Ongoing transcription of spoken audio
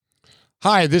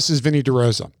Hi, this is Vinnie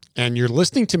DeRosa, and you're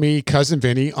listening to me, Cousin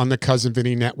Vinnie, on the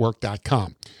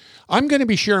CousinVinnieNetwork.com. I'm going to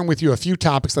be sharing with you a few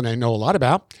topics that I know a lot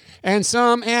about, and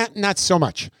some not so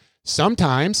much.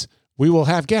 Sometimes we will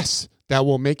have guests that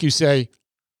will make you say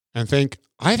and think,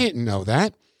 I didn't know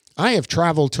that. I have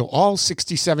traveled to all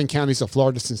 67 counties of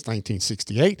Florida since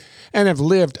 1968 and have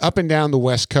lived up and down the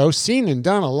West Coast, seen and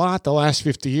done a lot the last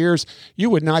 50 years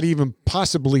you would not even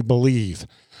possibly believe.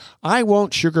 I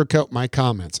won't sugarcoat my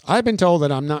comments. I've been told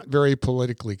that I'm not very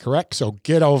politically correct, so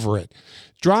get over it.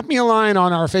 Drop me a line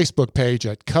on our Facebook page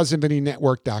at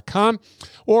CousinVinnieNetwork.com,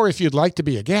 or if you'd like to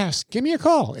be a guest, give me a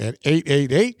call at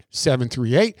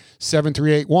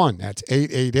 888-738-7381. That's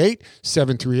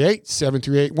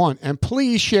 888-738-7381. And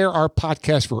please share our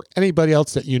podcast for anybody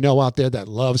else that you know out there that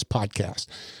loves podcasts.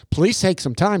 Please take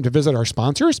some time to visit our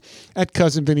sponsors at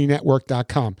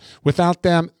CousinVinnieNetwork.com. Without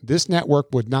them, this network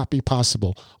would not be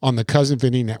possible on the Cousin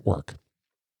Vinnie Network.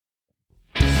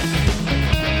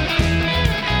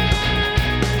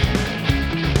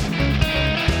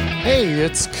 Hey,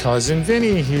 it's Cousin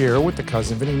Vinnie here with the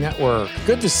Cousin Vinnie Network.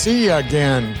 Good to see you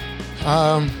again.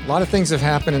 A lot of things have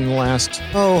happened in the last,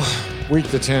 week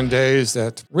to 10 days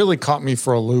that really caught me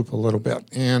for a loop a little bit.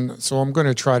 And so I'm going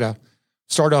to try to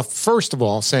start off, first of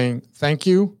all, saying thank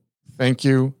you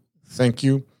for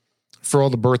all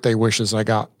the birthday wishes I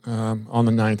got on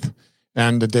the 9th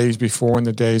and the days before and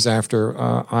the days after.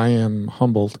 I am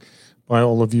humbled by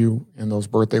all of you and those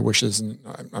birthday wishes. And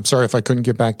I'm sorry if I couldn't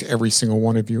get back to every single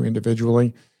one of you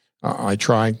individually. I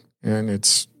tried, and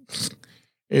it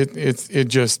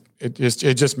just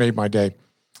made my day.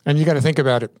 And you got to think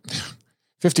about it.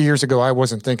 50 years ago, I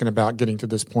wasn't thinking about getting to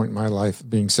this point in my life,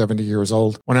 being 70 years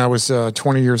old. When I was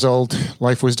 20 years old,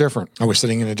 life was different. I was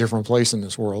sitting in a different place in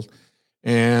this world,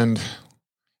 and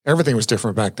everything was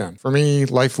different back then. For me,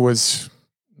 life was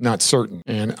not certain.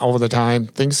 And over the time,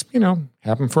 things,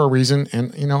 happen for a reason.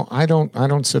 And, I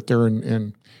don't sit there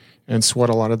and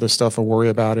sweat a lot of this stuff or worry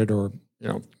about it or,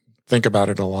 think about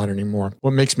it a lot anymore.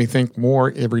 What makes me think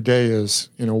more every day is,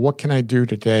 what can I do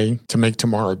today to make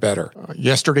tomorrow better?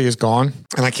 Yesterday is gone,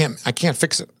 and I can't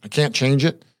fix it. I can't change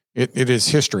it. It is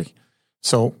history.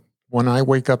 So when I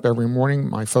wake up every morning,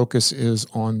 my focus is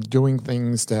on doing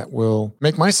things that will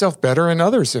make myself better and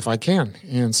others if I can.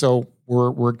 And so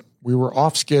we were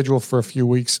off schedule for a few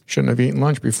weeks. Shouldn't have eaten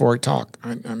lunch before I talk.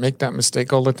 I make that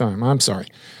mistake all the time. I'm sorry.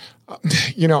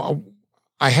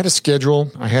 I had a schedule.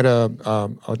 I had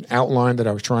an outline that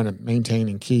I was trying to maintain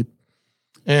and keep.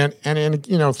 And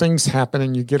things happen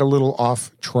and you get a little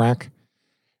off track.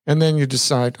 And then you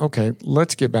decide, okay,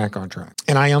 let's get back on track.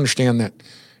 And I understand that,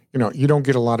 you don't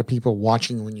get a lot of people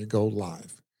watching when you go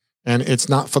live. And it's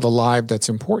not for the live that's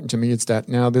important to me. It's that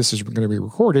now this is going to be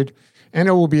recorded and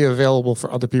it will be available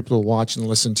for other people to watch and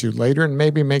listen to later and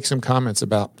maybe make some comments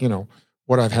about,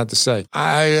 what I've had to say.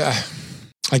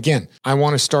 Again, I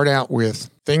want to start out with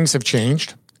things have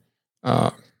changed.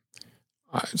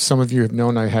 Some of you have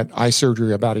known I had eye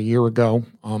surgery about a year ago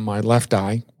on my left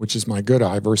eye, which is my good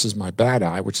eye, versus my bad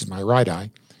eye, which is my right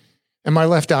eye. And my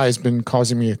left eye has been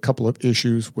causing me a couple of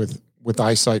issues with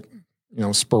eyesight,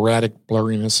 sporadic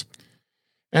blurriness.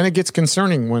 And it gets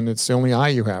concerning when it's the only eye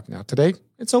you have. Now, today,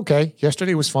 it's okay.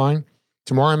 Yesterday was fine.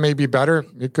 Tomorrow may be better.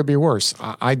 It could be worse.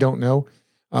 I don't know.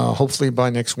 Hopefully by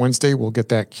next Wednesday, we'll get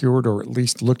that cured or at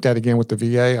least looked at again with the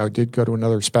VA. I did go to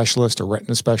another specialist, a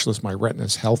retina specialist. My retina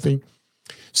is healthy.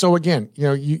 So again,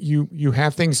 you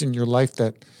have things in your life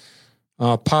that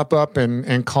pop up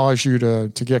and cause you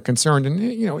to get concerned. And,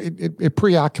 it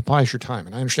preoccupies your time.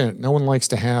 And I understand it. No one likes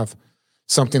to have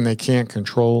something they can't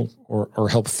control or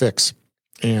help fix.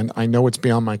 And I know it's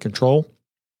beyond my control.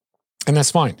 And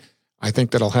that's fine. I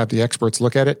think that I'll have the experts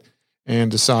look at it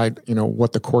and decide,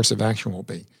 what the course of action will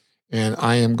be. And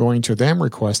I am going to then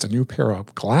request a new pair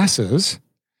of glasses.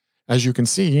 As you can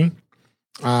see,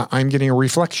 I'm getting a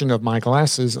reflection of my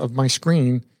glasses of my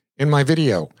screen in my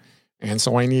video. And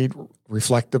so I need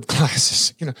reflective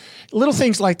glasses. Little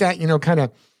things like that, kind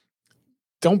of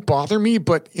don't bother me,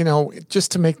 but,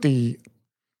 just to make the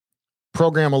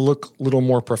program look a little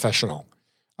more professional.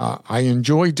 I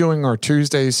enjoy doing our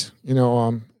Tuesdays,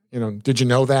 did you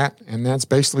know that? And that's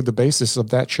basically the basis of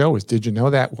that show is, did you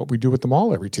know that? What we do at the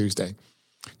mall every Tuesday,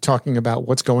 talking about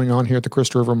what's going on here at the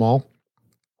Crystal River Mall.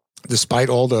 Despite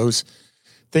all those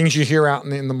things you hear out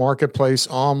in the marketplace,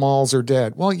 all malls are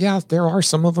dead. Well, yeah, there are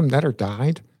some of them that are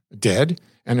dead,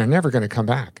 and they're never going to come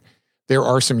back. There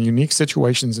are some unique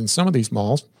situations in some of these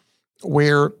malls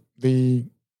where the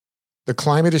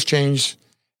climate has changed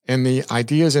and the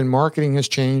ideas in marketing has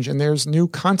changed, and there's new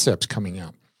concepts coming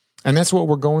out. And that's what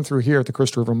we're going through here at the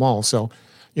Crystal River Mall. So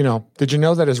Did you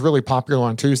know that is really popular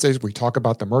on Tuesdays? We talk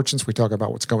about the merchants. We talk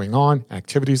about what's going on,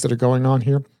 activities that are going on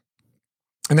here.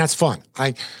 And that's fun.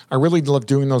 I really love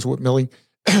doing those with Millie.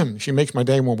 She makes my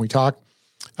day when we talk.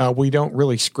 We don't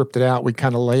really script it out. We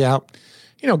kind of lay out,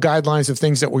 guidelines of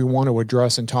things that we want to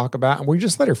address and talk about, and we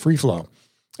just let it free flow.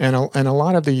 And a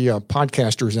lot of the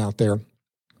podcasters out there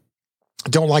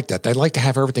don't like that. They like to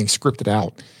have everything scripted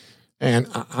out. And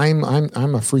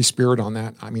I'm a free spirit on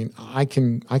that. I mean, I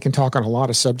can talk on a lot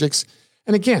of subjects.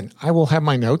 And again, I will have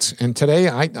my notes. And today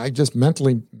I just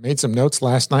mentally made some notes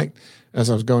last night as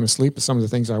I was going to sleep of some of the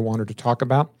things I wanted to talk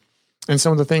about and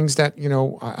some of the things that,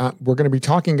 we're going to be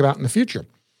talking about in the future.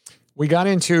 We got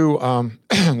into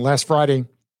last Friday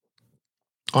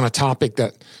on a topic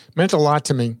that meant a lot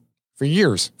to me for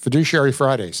years, Fiduciary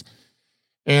Fridays.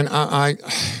 And I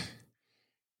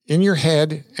in your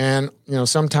head, and,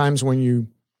 sometimes when you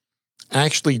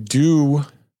actually do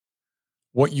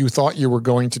what you thought you were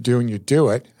going to do and you do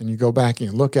it, and you go back and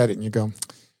you look at it and you go,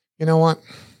 you know what?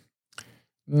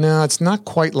 No, it's not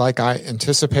quite like I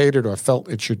anticipated or felt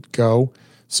it should go.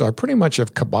 So I pretty much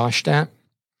have kiboshed that.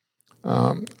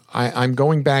 I'm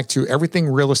going back to everything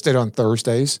real estate on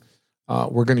Thursdays.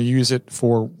 We're going to use it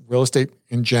for real estate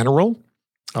in general,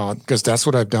 because that's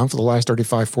what I've done for the last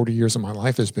 35, 40 years of my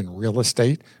life has been real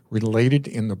estate related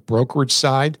in the brokerage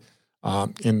side,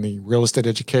 in the real estate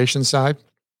education side.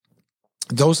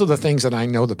 Those are the things that I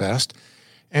know the best.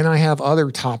 And I have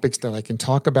other topics that I can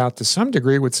talk about to some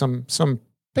degree with some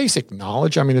basic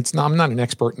knowledge. I mean, I'm not an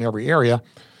expert in every area,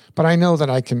 but I know that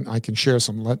I can shed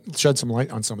some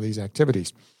light on some of these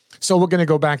activities. So we're going to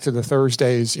go back to the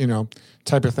Thursdays,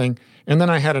 type of thing. And then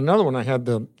I had another one. I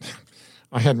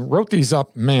had wrote these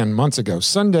up, months ago.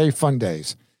 Sunday fun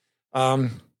days.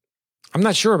 I'm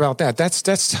not sure about that. That's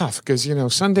tough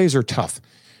because, Sundays are tough.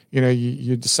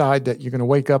 You decide that you're going to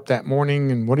wake up that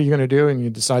morning and what are you going to do? And you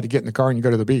decide to get in the car and you go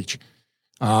to the beach.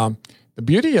 The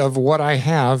beauty of what I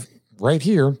have right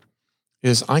here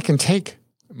is I can take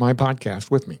my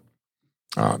podcast with me.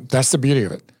 That's the beauty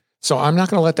of it. So I'm not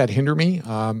going to let that hinder me.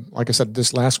 Like I said,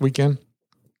 this last weekend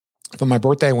for my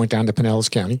birthday, I went down to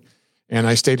Pinellas County and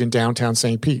I stayed in downtown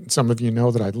St. Pete. And some of you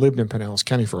know that I've lived in Pinellas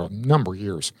County for a number of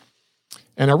years.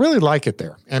 And I really like it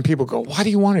there. And people go, why do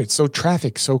you want it? It's so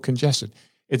traffic, so congested.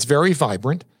 It's very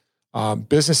vibrant.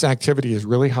 Business activity is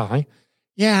really high.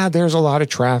 Yeah, there's a lot of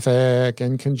traffic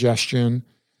and congestion,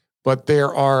 but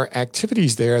there are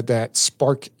activities there that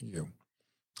spark you.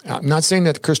 I'm not saying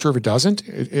that Coast River doesn't.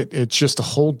 It's just a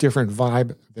whole different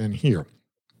vibe than here.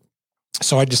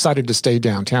 So I decided to stay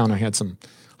downtown. I had some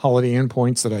Holiday Inn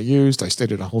points that I used. I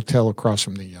stayed at a hotel across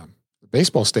from the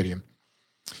baseball stadium.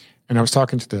 And I was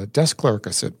talking to the desk clerk.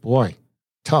 I said, boy,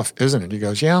 tough, isn't it? He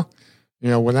goes, yeah.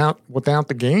 Without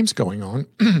the games going on,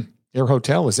 your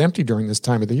hotel is empty during this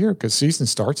time of the year because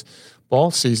ball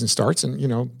season starts, and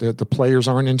the players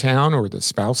aren't in town, or the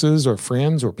spouses or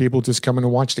friends or people just coming to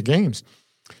watch the games.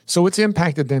 So it's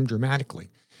impacted them dramatically.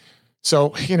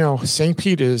 So, St.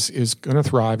 Pete is going to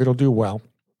thrive. It'll do well.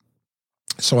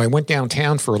 So I went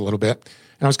downtown for a little bit,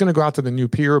 and I was going to go out to the new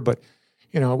pier, but,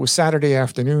 it was Saturday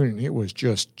afternoon and it was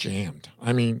just jammed.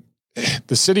 I mean,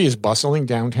 the city is bustling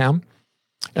downtown.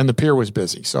 And the pier was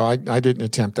busy. So I didn't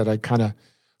attempt that. I kind of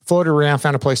floated around,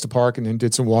 found a place to park, and then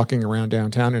did some walking around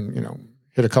downtown and,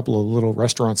 hit a couple of little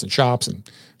restaurants and shops and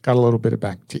got a little bit of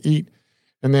back to eat.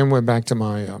 And then went back to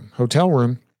my hotel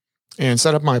room and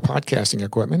set up my podcasting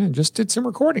equipment and just did some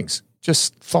recordings,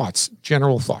 just thoughts,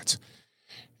 general thoughts.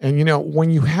 And, when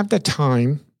you have the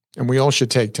time, and we all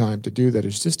should take time to do that,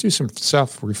 is just do some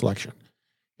self-reflection.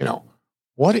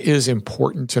 What is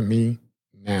important to me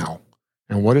now?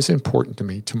 And what is important to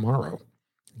me tomorrow?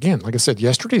 Again, like I said,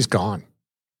 yesterday's gone.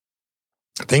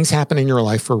 Things happen in your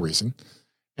life for a reason,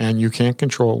 and you can't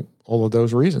control all of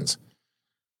those reasons.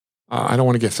 I don't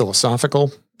want to get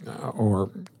philosophical or,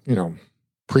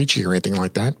 preachy or anything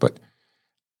like that, but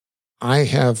I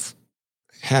have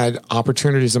had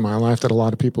opportunities in my life that a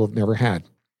lot of people have never had.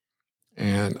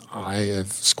 And I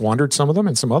have squandered some of them,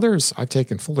 and some others I've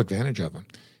taken full advantage of them.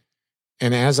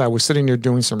 And as I was sitting there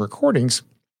doing some recordings,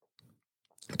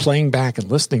 playing back and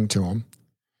listening to them,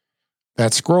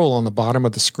 that scroll on the bottom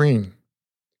of the screen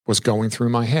was going through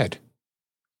my head.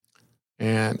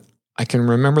 And I can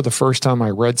remember the first time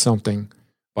I read something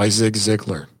by Zig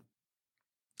Ziglar.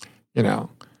 You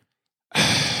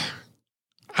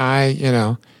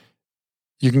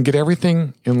can get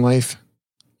everything in life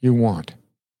you want, as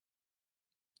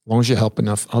long as you help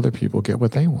enough other people get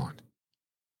what they want.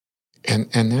 And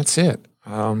that's it.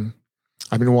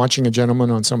 I've been watching a gentleman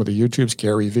on some of the YouTubes,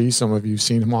 Gary V. Some of you have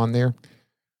seen him on there.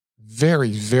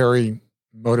 Very, very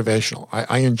motivational.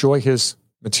 I enjoy his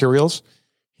materials.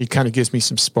 He kind of gives me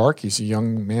some spark. He's a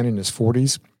young man in his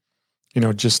 40s,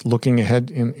 just looking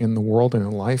ahead in the world and in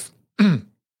life. And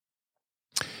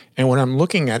what I'm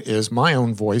looking at is my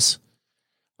own voice.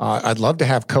 I'd love to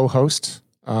have co-hosts.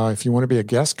 If you want to be a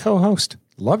guest co-host,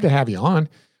 love to have you on.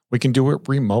 We can do it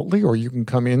remotely, or you can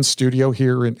come in studio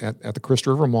here at the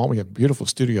Crystal River Mall. We have a beautiful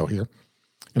studio here.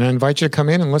 And I invite you to come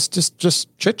in and let's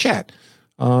just chit-chat.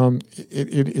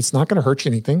 It's not going to hurt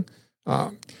you anything.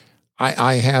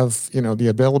 I have, the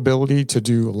availability to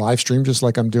do a live stream just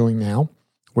like I'm doing now,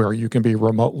 where you can be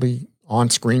remotely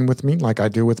on screen with me like I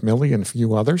do with Millie and a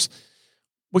few others.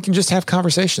 We can just have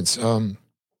conversations.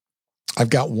 I've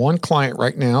got one client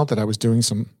right now that I was doing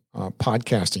some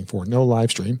podcasting for, no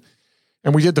live stream.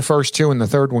 And we did the first two, and the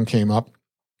third one came up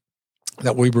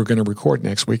that we were going to record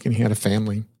next week, and he had a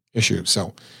family issue.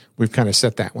 So we've kind of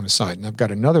set that one aside. And I've got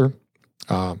another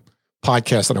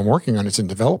podcast that I'm working on. It's in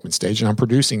development stage, and I'm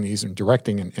producing these and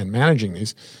directing and managing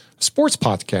these. A sports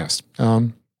podcast.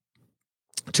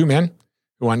 Two men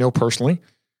who I know personally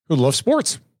who love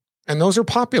sports, and those are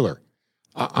popular.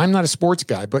 I'm not a sports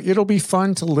guy, but it'll be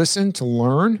fun to listen, to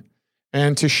learn,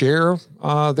 and to share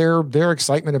their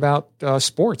excitement about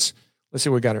sports. Let's see,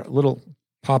 we got a little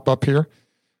pop up here.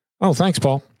 Oh, thanks,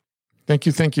 Paul. Thank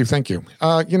you.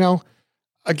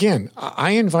 Again,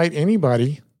 I invite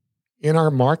anybody in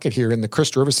our market here in the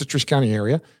Crystal River, Citrus County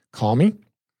area. Call me.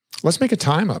 Let's make a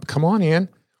time up. Come on in.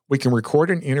 We can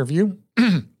record an interview.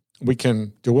 We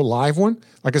can do a live one.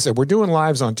 Like I said, we're doing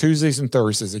lives on Tuesdays and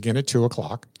Thursdays, again at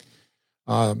 2:00.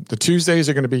 The Tuesdays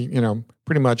are going to be,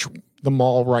 pretty much the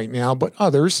mall right now, but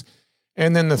others.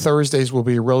 And then the Thursdays will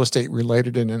be real estate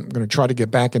related. And I'm going to try to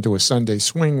get back into a Sunday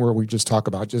swing where we just talk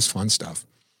about just fun stuff.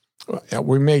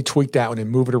 We may tweak that one and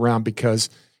move it around because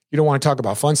you don't want to talk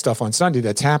about fun stuff on Sunday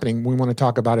that's happening. We want to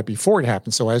talk about it before it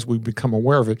happens. So as we become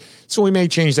aware of it, so we may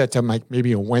change that to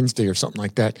maybe a Wednesday or something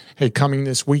like that. Hey, coming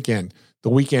this weekend, the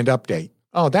weekend update.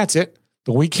 Oh, that's it.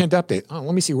 The weekend update. Oh,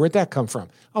 let me see. Where'd that come from?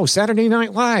 Oh, Saturday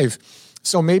Night Live.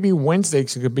 So maybe Wednesday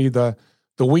could be the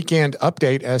weekend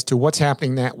update as to what's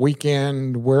happening that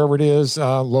weekend, wherever it is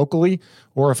locally,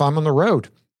 or if I'm on the road.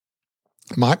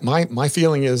 My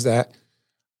feeling is that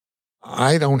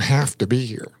I don't have to be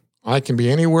here. I can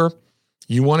be anywhere.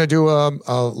 You want to do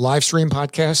a live stream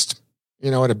podcast,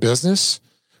 at a business,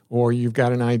 or you've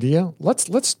got an idea.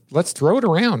 Let's throw it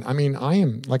around. I mean, I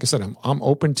am, like I said, I'm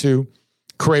open to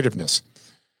creativeness.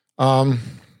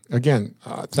 Again,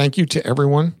 thank you to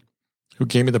everyone who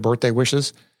gave me the birthday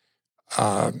wishes.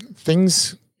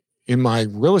 Things in my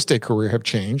real estate career have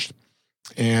changed,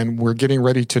 and we're getting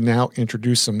ready to now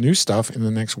introduce some new stuff in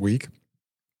the next week.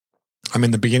 I'm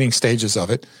in the beginning stages of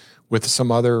it with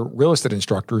some other real estate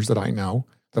instructors that I know,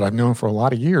 that I've known for a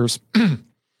lot of years,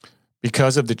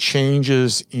 because of the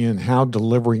changes in how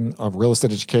delivering of real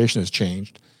estate education has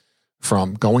changed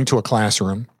from going to a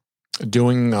classroom,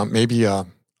 doing maybe a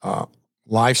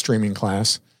live streaming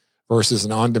class versus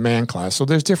an on-demand class. So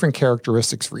there's different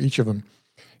characteristics for each of them.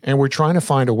 And we're trying to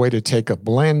find a way to take a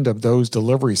blend of those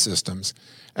delivery systems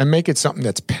and make it something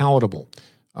that's palatable.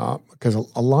 Because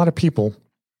a lot of people,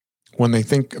 when they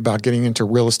think about getting into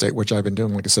real estate, which I've been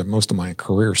doing, like I said, most of my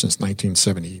career since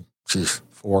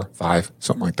 1974, 5,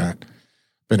 something like that.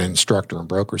 Been an instructor and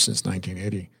broker since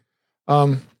 1980.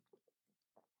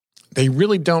 They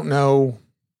really don't know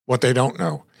what they don't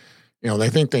know. They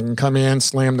think they can come in,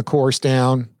 slam the course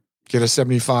down, get a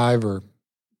 75 or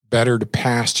better to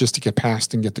pass, just to get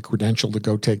passed and get the credential to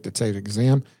go take the state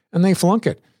exam, and they flunk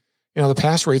it. The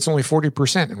pass rate's only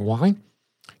 40%. And why?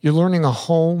 You're learning a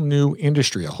whole new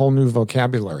industry, a whole new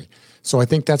vocabulary. So I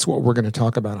think that's what we're going to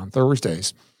talk about on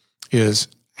Thursdays is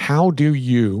how do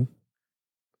you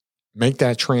make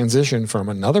that transition from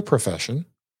another profession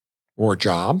or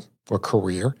job or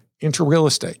career into real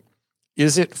estate?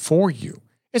 Is it for you?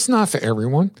 It's not for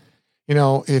everyone.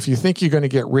 If you think you're going to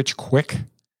get rich quick,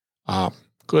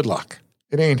 good luck.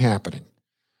 It ain't happening.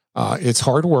 It's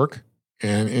hard work,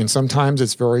 and sometimes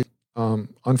it's very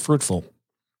unfruitful.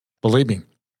 Believe me,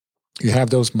 you have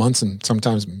those months and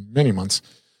sometimes many months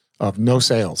of no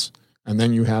sales, and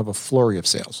then you have a flurry of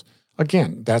sales.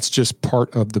 Again, that's just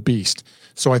part of the beast.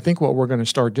 So I think what we're going to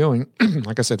start doing,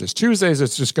 like I said, this Tuesdays,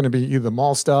 it's just going to be either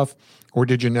mall stuff or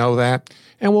did you know that?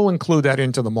 And we'll include that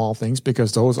into the mall things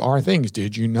because those are things.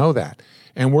 Did you know that?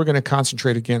 And we're going to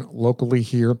concentrate again locally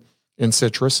here in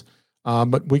Citrus.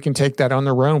 But we can take that on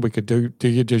the road. We could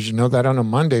did you know that on a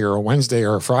Monday or a Wednesday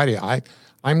or a Friday?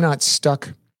 I'm not stuck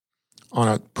on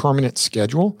a permanent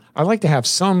schedule. I like to have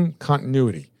some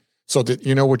continuity so that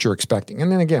you know what you're expecting.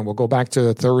 And then again, we'll go back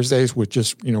to Thursdays with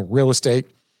just, real estate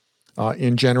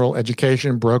in general,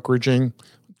 education, brokeraging,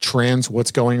 trends,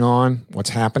 what's going on, what's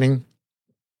happening.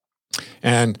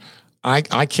 And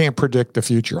I can't predict the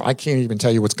future. I can't even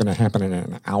tell you what's going to happen in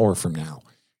an hour from now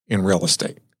in real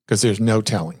estate because there's no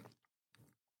telling.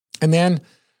 And then,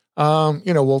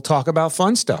 we'll talk about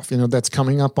fun stuff, that's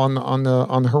coming up on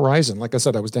the horizon. Like I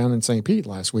said, I was down in St. Pete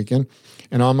last weekend,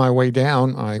 and on my way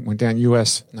down, I went down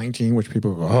US 19, which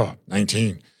people go,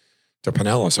 19 to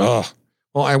Pinellas.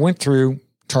 Well, I went through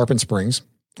Tarpon Springs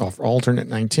off alternate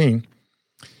 19.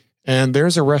 And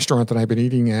there's a restaurant that I've been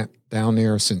eating at down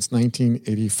there since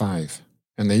 1985.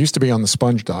 And they used to be on the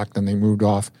Sponge Dock. Then they moved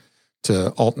off to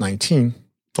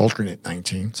alternate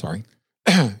 19, sorry.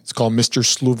 It's called Mr.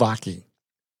 Slovaki.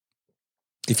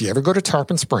 If you ever go to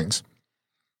Tarpon Springs,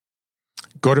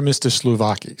 go to Mr.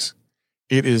 Slovaki's.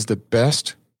 It is the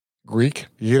best Greek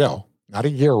gyro, not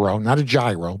a gyro, not a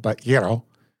gyro, but gyro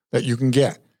that you can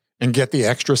get. And get the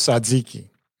extra tzatziki.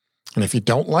 And if you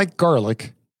don't like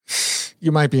garlic,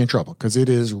 you might be in trouble because it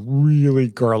is really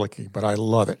garlicky, but I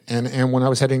love it. And when I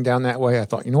was heading down that way, I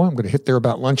thought, I'm going to hit there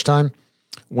about lunchtime.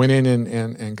 Went in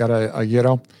and got a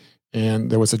gyro. And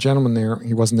there was a gentleman there.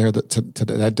 He wasn't there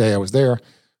that day I was there,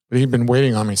 but he'd been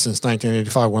waiting on me since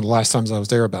 1985. One of the last times I was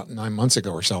there about 9 months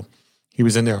ago or so. He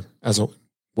was in there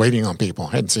waiting on people.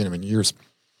 I hadn't seen him in years.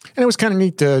 And it was kind of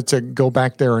neat to go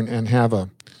back there and have a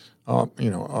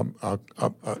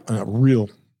real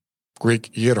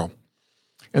Greek gyro.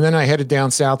 And then I headed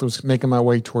down south, was making my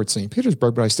way towards St.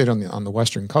 Petersburg, but I stayed on the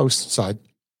western coast side.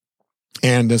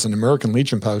 And there's an American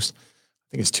Legion post. I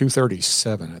think it's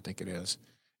 237, I think it is.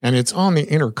 And it's on the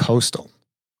intercoastal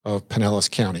of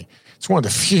Pinellas County. It's one of the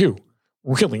few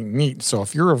really neat. So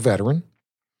if you're a veteran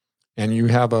and you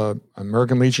have a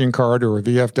American Legion card or a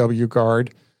VFW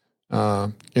card,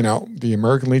 the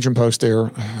American Legion post there,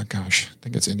 I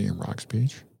think it's Indian Rocks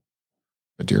Beach,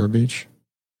 Madeira Beach.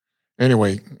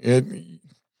 Anyway, you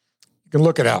can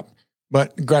look it up,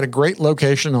 but got a great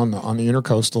location on the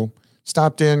intercoastal.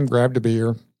 Stopped in, grabbed a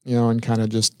beer, and kind of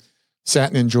just sat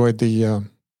and enjoyed the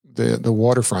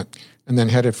waterfront, and then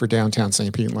headed for downtown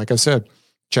St. Pete. And like I said,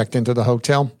 checked into the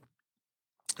hotel,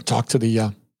 talked to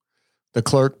the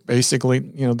clerk. Basically,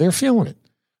 they're feeling it.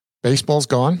 Baseball's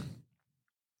gone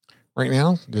right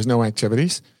now. There's no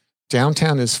activities.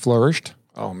 Downtown is flourished.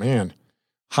 Oh man,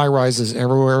 high rises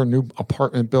everywhere, new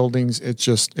apartment buildings. It's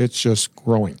just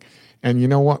growing. And you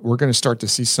know what? We're going to start to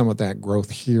see some of that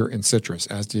growth here in Citrus.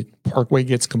 As the parkway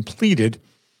gets completed,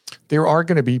 there are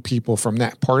going to be people from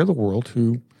that part of the world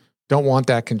who don't want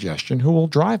that congestion, who will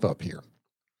drive up here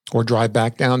or drive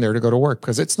back down there to go to work,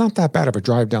 because it's not that bad of a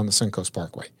drive down the Suncoast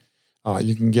Parkway.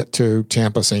 You can get to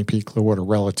Tampa, St. Pete, Clearwater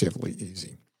relatively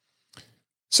easy.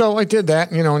 So I did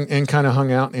that, and kind of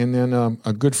hung out. And then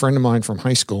a good friend of mine from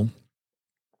high school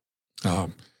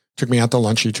took me out to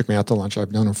lunch. She took me out to lunch.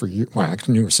 I've known her for years. Well,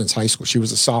 I knew her since high school. She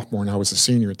was a sophomore and I was a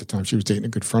senior at the time. She was dating a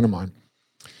good friend of mine.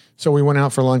 So we went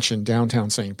out for lunch in downtown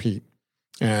St. Pete,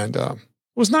 and it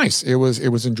was nice. It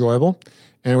was enjoyable,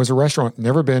 and it was a restaurant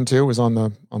never been to. It was on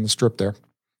the strip there,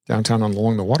 downtown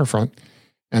along the waterfront.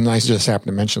 And I just happened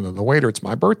to mention to the waiter, it's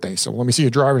my birthday, so let me see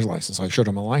your driver's license. I showed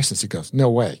him a license. He goes, no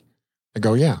way. I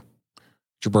go, yeah.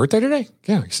 It's your birthday today?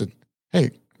 Yeah. He said,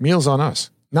 hey, meal's on us.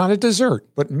 Not a dessert,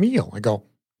 but meal. I go,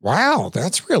 wow,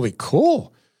 that's really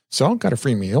cool. So got a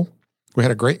free meal. We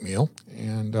had a great meal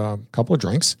and a couple of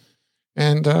drinks.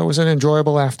 And it was an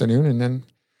enjoyable afternoon. And then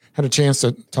had a chance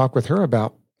to talk with her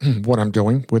about what I'm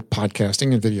doing with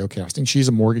podcasting and video casting. She's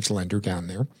a mortgage lender down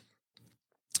there.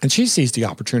 And she sees the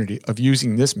opportunity of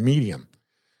using this medium,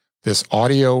 this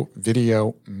audio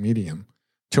video medium,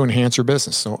 to enhance her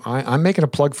business. So I'm making a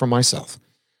plug for myself.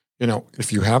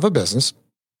 If you have a business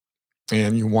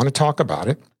and you want to talk about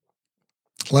it,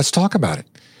 let's talk about it.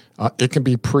 It can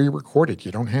be pre-recorded.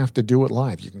 You don't have to do it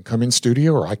live. You can come in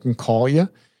studio, or I can call you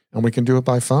and we can do it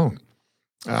by phone.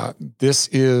 This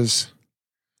is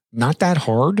not that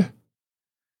hard,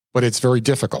 but it's very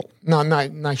difficult. No,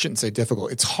 I shouldn't say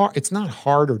difficult. It's hard. It's not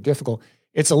hard or difficult.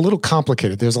 It's a little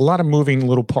complicated. There's a lot of moving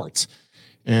little parts.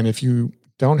 And if you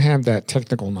don't have that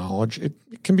technical knowledge, it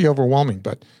can be overwhelming.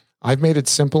 But I've made it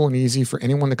simple and easy for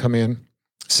anyone to come in,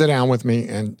 sit down with me,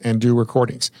 and do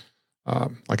recordings.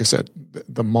 Like I said,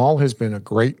 the mall has been a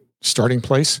great starting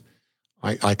place.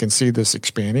 I can see this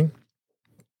expanding.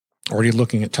 Already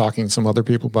looking at talking to some other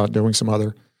people about doing some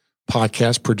other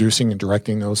podcasts, producing and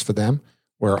directing those for them,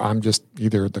 where I'm just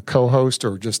either the co-host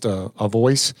or just a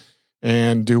voice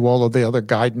and do all of the other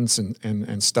guidance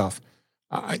and stuff.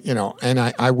 And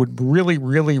I would really,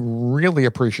 really, really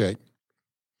appreciate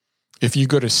if you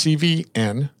go to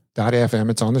cvn.fm,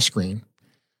 it's on the screen,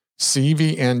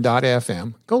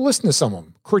 cvn.fm, go listen to some of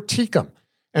them, critique them.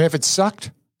 And if it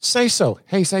sucked, say so.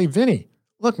 Hey, say, Vinnie,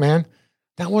 look, man,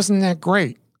 that wasn't that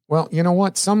great. Well, you know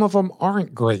what? Some of them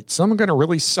aren't great. Some are going to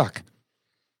really suck.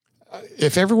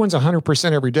 If everyone's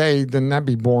 100% every day, then that'd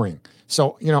be boring.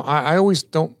 So, I always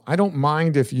don't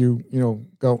mind if you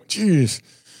go, geez,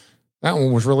 that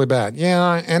one was really bad.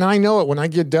 Yeah. And I know it when I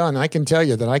get done, I can tell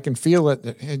you that I can feel it.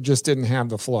 That it just didn't have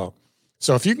the flow.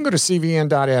 So if you can go to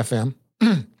cvn.fm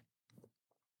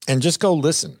and just go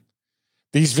listen,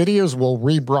 these videos will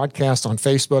rebroadcast on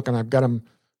Facebook, and I've got them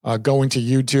going to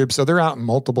YouTube. So they're out in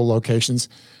multiple locations.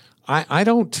 I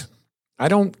don't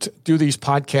do these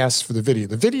podcasts for the video.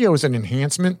 The video is an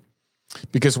enhancement,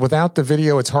 because without the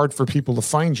video, it's hard for people to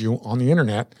find you on the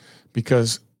internet,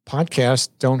 because podcasts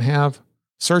don't have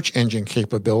search engine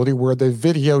capability where the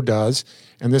video does.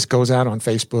 And this goes out on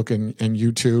Facebook and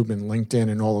YouTube and LinkedIn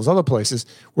and all those other places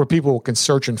where people can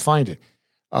search and find it.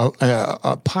 A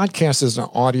podcast is an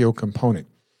audio component.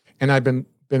 And I've been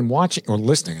watching, or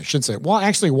listening, I should say. Well,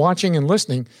 actually watching and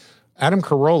listening. Adam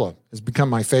Carolla has become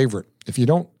my favorite. If you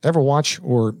don't ever watch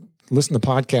or listen to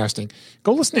podcasting,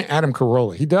 go listen to Adam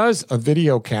Carolla. He does a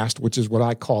video cast, which is what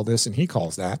I call this, and he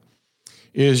calls that,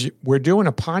 is we're doing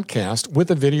a podcast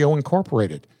with a video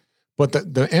incorporated.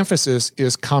 But the emphasis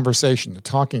is conversation, the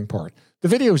talking part. The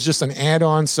video is just an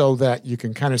add-on so that you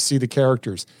can kind of see the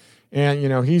characters.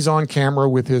 And, he's on camera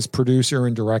with his producer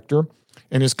and director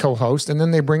and his co-host, and then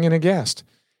they bring in a guest.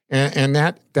 And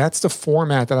that's the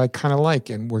format that I kind of like.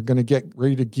 And we're going to get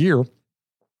ready to gear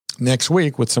next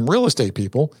week with some real estate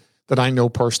people that I know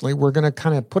personally. We're going to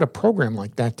kind of put a program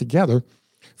like that together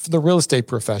for the real estate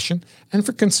profession and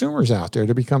for consumers out there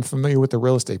to become familiar with the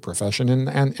real estate profession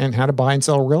and how to buy and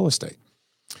sell real estate,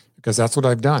 because that's what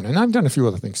I've done. And I've done a few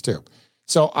other things too.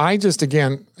 So I just,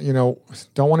 again,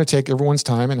 don't want to take everyone's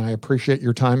time, and I appreciate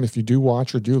your time if you do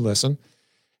watch or do listen.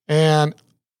 And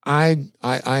I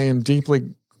am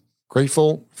deeply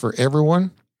grateful for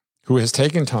everyone who has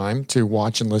taken time to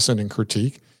watch and listen and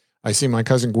critique. I see my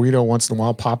cousin Guido once in a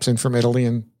while pops in from Italy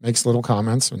and makes little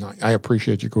comments, and I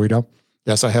appreciate you, Guido.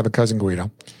 Yes, I have a cousin Guido.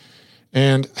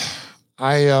 And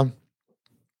I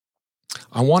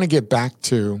want to get back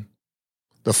to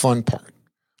the fun part.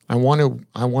 I want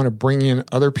to bring in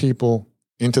other people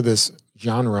into this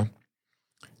genre.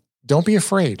 Don't be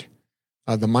afraid.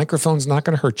 The microphone's not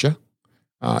going to hurt you.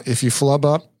 If you flub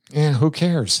up, who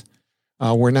cares?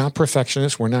 We're not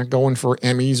perfectionists. We're not going for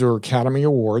Emmys or Academy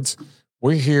Awards.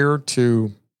 We're here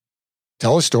to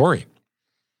tell a story.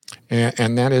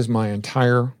 And that is my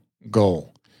entire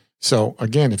goal. So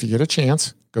again, if you get a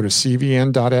chance, go to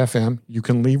cvn.fm. You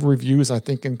can leave reviews, I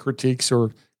think, and critiques or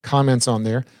comments on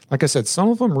there. Like I said, some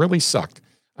of them really sucked.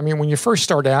 I mean, when you first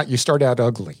start out, you start out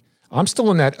ugly. I'm still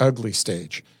in that ugly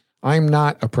stage. I'm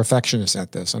not a perfectionist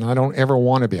at this, and I don't ever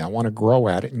want to be. I want to grow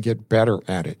at it and get better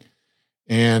at it.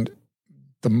 And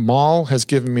the mall has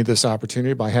given me this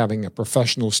opportunity by having a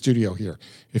professional studio here.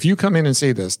 If you come in and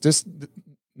see this,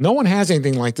 no one has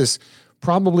anything like this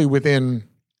probably within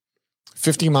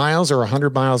 50 miles or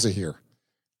 100 miles of here.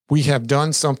 We have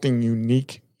done something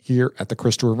unique here at the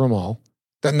Crystal River Mall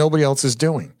that nobody else is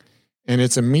doing. And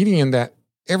it's a medium that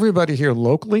everybody here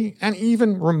locally and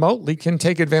even remotely can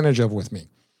take advantage of with me.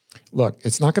 Look,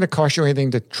 it's not going to cost you anything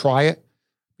to try it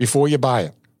before you buy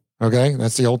it. Okay?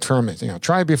 That's the old term.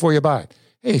 Try it before you buy it.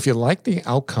 Hey, if you like the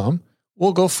outcome,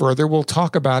 we'll go further. We'll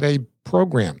talk about a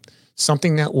program,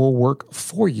 something that will work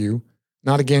for you,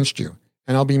 not against you.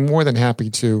 And I'll be more than happy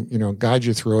to, guide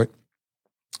you through it.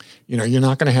 You're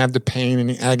not going to have the pain and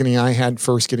the agony I had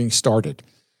first getting started.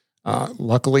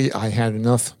 Luckily, I had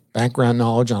enough background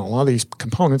knowledge on a lot of these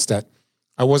components that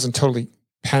I wasn't totally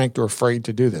panicked or afraid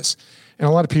to do this. And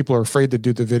a lot of people are afraid to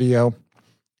do the video.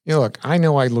 Look, I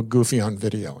know I look goofy on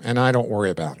video, and I don't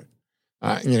worry about it.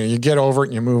 You get over it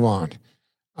and you move on.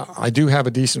 I do have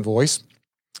a decent voice,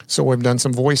 so we've done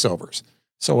some voiceovers.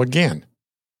 So again,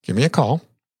 give me a call,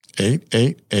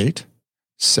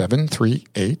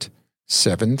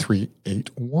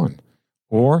 888-738-7381,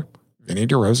 or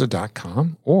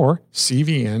VinnieDeRosa.com or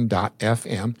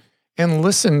cvn.fm, and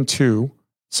listen to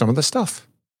some of the stuff.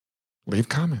 Leave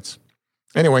comments.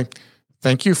 Anyway,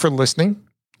 thank you for listening.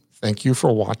 Thank you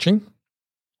for watching,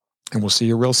 and we'll see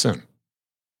you real soon.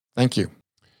 Thank you.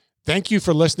 Thank you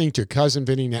for listening to Cousin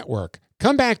Vinnie Network.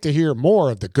 Come back to hear more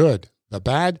of the good, the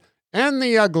bad, and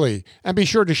the ugly, and be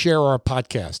sure to share our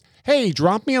podcast. Hey,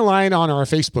 drop me a line on our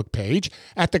Facebook page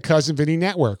at the Cousin Vinnie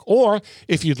Network, or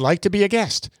if you'd like to be a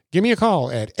guest, give me a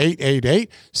call at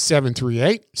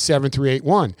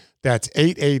 888-738-7381. That's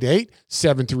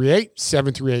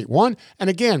 888-738-7381. And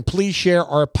again, please share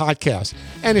our podcast.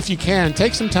 And if you can,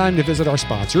 take some time to visit our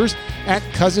sponsors at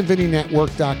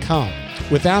cousinvinnienetwork.com.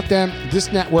 Without them,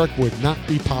 this network would not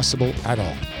be possible at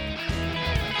all.